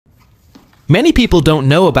Many people don't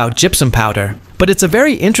know about gypsum powder, but it's a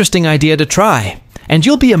very interesting idea to try, and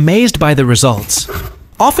you'll be amazed by the results.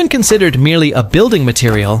 Often considered merely a building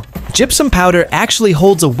material, gypsum powder actually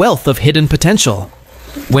holds a wealth of hidden potential.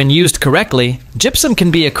 When used correctly, gypsum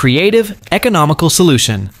can be a creative, economical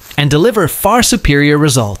solution and deliver far superior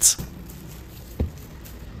results.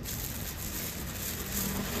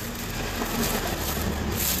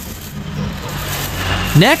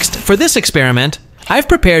 Next, for this experiment, I've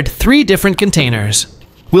prepared 3 different containers.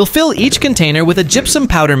 We'll fill each container with a gypsum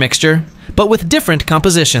powder mixture, but with different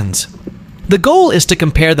compositions. The goal is to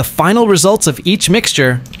compare the final results of each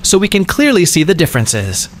mixture so we can clearly see the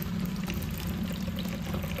differences.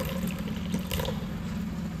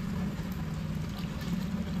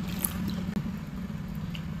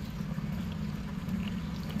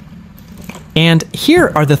 And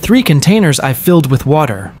here are the 3 containers I've filled with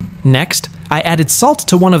water. Next, I added salt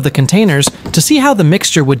to one of the containers to see how the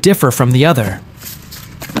mixture would differ from the other.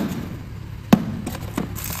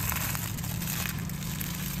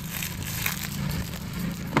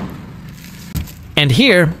 And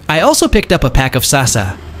here, I also picked up a pack of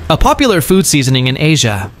Sasa, a popular food seasoning in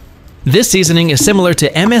Asia. This seasoning is similar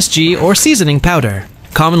to MSG or seasoning powder,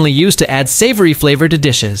 commonly used to add savory flavor to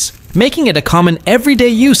dishes, making it a common everyday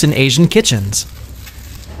use in Asian kitchens.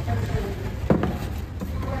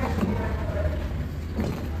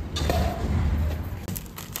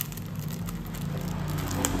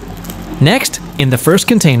 Next, in the first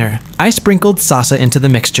container, I sprinkled Sasa into the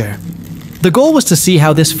mixture. The goal was to see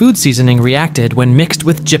how this food seasoning reacted when mixed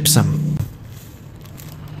with gypsum.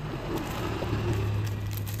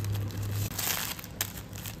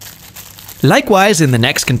 Likewise in the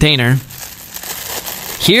next container.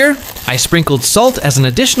 Here, I sprinkled salt as an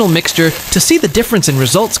additional mixture to see the difference in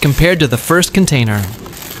results compared to the first container.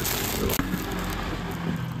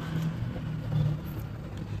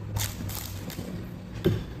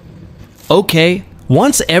 Okay,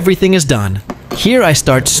 once everything is done, here I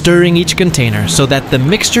start stirring each container so that the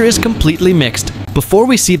mixture is completely mixed before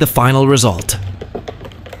we see the final result.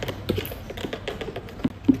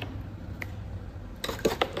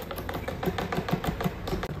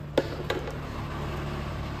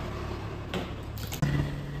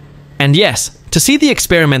 And yes, to see the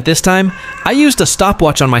experiment this time, I used a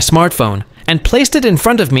stopwatch on my smartphone and placed it in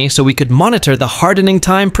front of me so we could monitor the hardening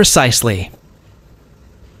time precisely.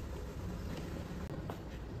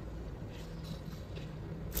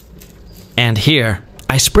 And here,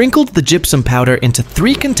 I sprinkled the gypsum powder into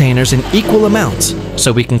 3 containers in equal amounts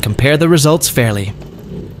so we can compare the results fairly.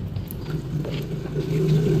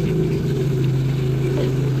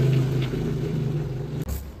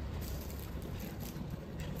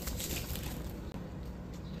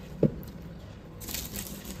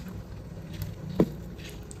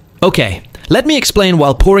 Okay, let me explain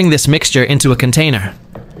while pouring this mixture into a container.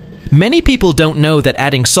 Many people don't know that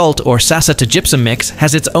adding salt or Sasa to gypsum mix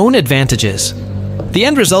has its own advantages. The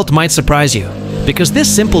end result might surprise you, because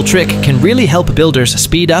this simple trick can really help builders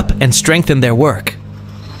speed up and strengthen their work.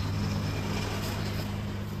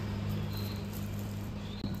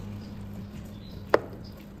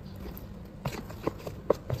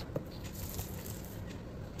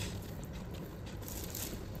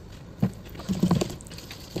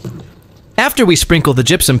 After we sprinkle the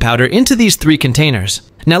gypsum powder into these 3 containers,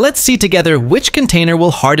 now let's see together which container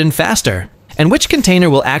will harden faster and which container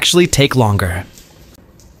will actually take longer.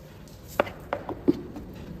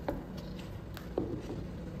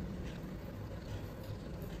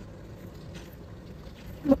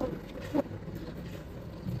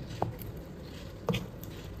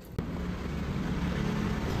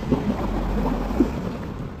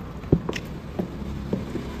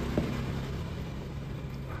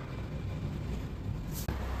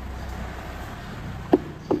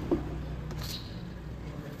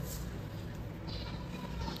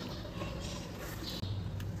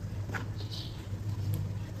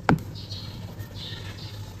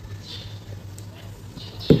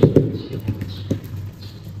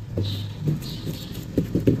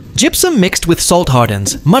 Gypsum mixed with salt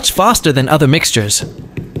hardens much faster than other mixtures.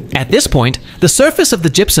 At this point, the surface of the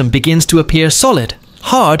gypsum begins to appear solid,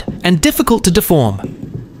 hard, and difficult to deform.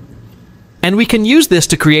 And we can use this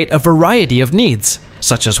to create a variety of needs,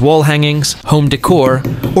 such as wall hangings, home decor,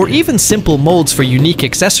 or even simple molds for unique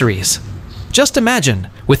accessories. Just imagine,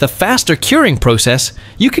 with a faster curing process,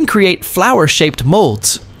 you can create flower-shaped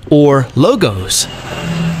molds, or logos.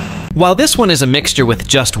 While this one is a mixture with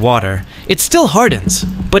just water, it still hardens,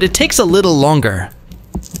 but it takes a little longer.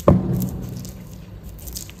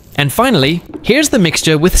 And finally, here's the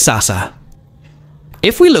mixture with Sasa.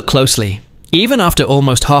 If we look closely, Even after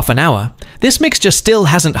almost half an hour, this mixture still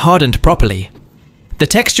hasn't hardened properly. The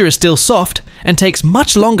texture is still soft and takes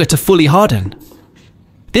much longer to fully harden.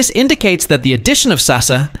 This indicates that the addition of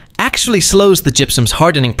Sasa actually slows the gypsum's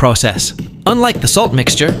hardening process, unlike the salt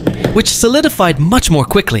mixture, which solidified much more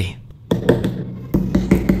quickly.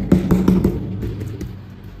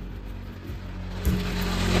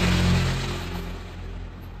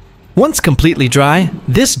 Once completely dry,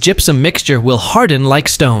 this gypsum mixture will harden like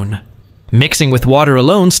stone. Mixing with water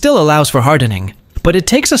alone still allows for hardening, but it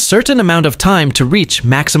takes a certain amount of time to reach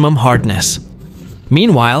maximum hardness.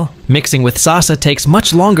 Meanwhile, mixing with Sasa takes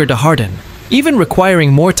much longer to harden, even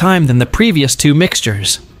requiring more time than the previous two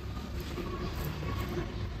mixtures.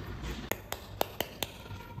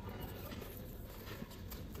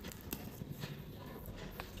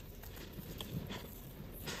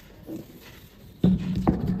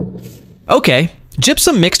 Okay,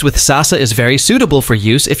 gypsum mixed with Sasa is very suitable for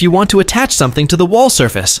use if you want to attach something to the wall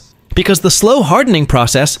surface, because the slow hardening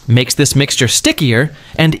process makes this mixture stickier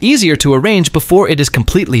and easier to arrange before it is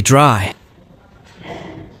completely dry.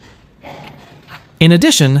 In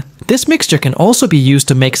addition, this mixture can also be used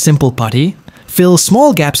to make simple putty, fill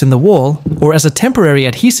small gaps in the wall, or as a temporary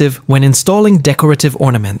adhesive when installing decorative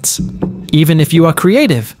ornaments. Even if you are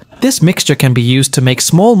creative, this mixture can be used to make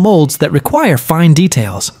small molds that require fine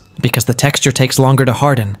details, because the texture takes longer to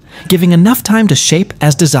harden, giving enough time to shape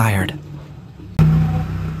as desired.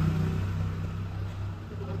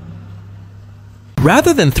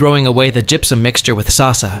 Rather than throwing away the gypsum mixture with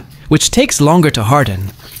Sasa, which takes longer to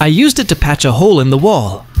harden, I used it to patch a hole in the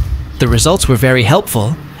wall. The results were very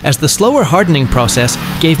helpful, as the slower hardening process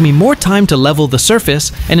gave me more time to level the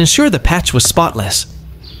surface and ensure the patch was spotless.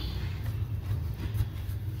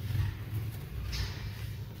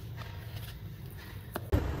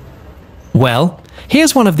 Well,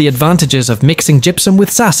 here's one of the advantages of mixing gypsum with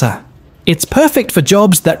Sasa. It's perfect for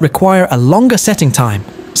jobs that require a longer setting time,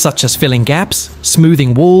 such as filling gaps,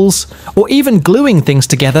 smoothing walls, or even gluing things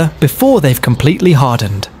together before they've completely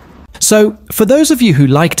hardened. So, for those of you who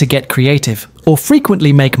like to get creative or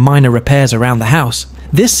frequently make minor repairs around the house,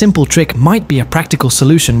 this simple trick might be a practical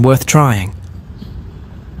solution worth trying.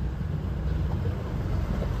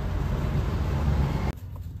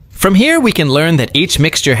 From here, we can learn that each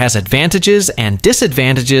mixture has advantages and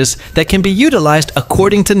disadvantages that can be utilized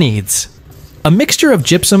according to needs. A mixture of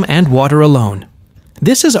gypsum and water alone.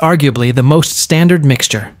 This is arguably the most standard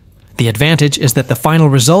mixture. The advantage is that the final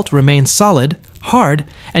result remains solid, hard,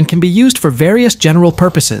 and can be used for various general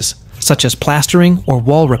purposes, such as plastering or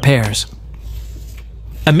wall repairs.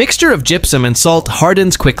 A mixture of gypsum and salt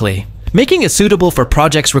hardens quickly, making it suitable for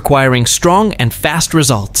projects requiring strong and fast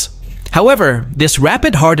results. However, this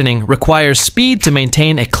rapid hardening requires speed to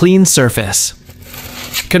maintain a clean surface.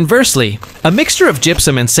 Conversely, a mixture of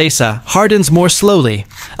gypsum and Sasa hardens more slowly,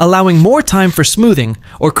 allowing more time for smoothing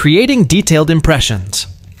or creating detailed impressions.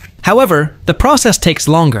 However, the process takes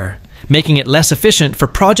longer, making it less efficient for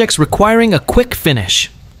projects requiring a quick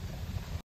finish.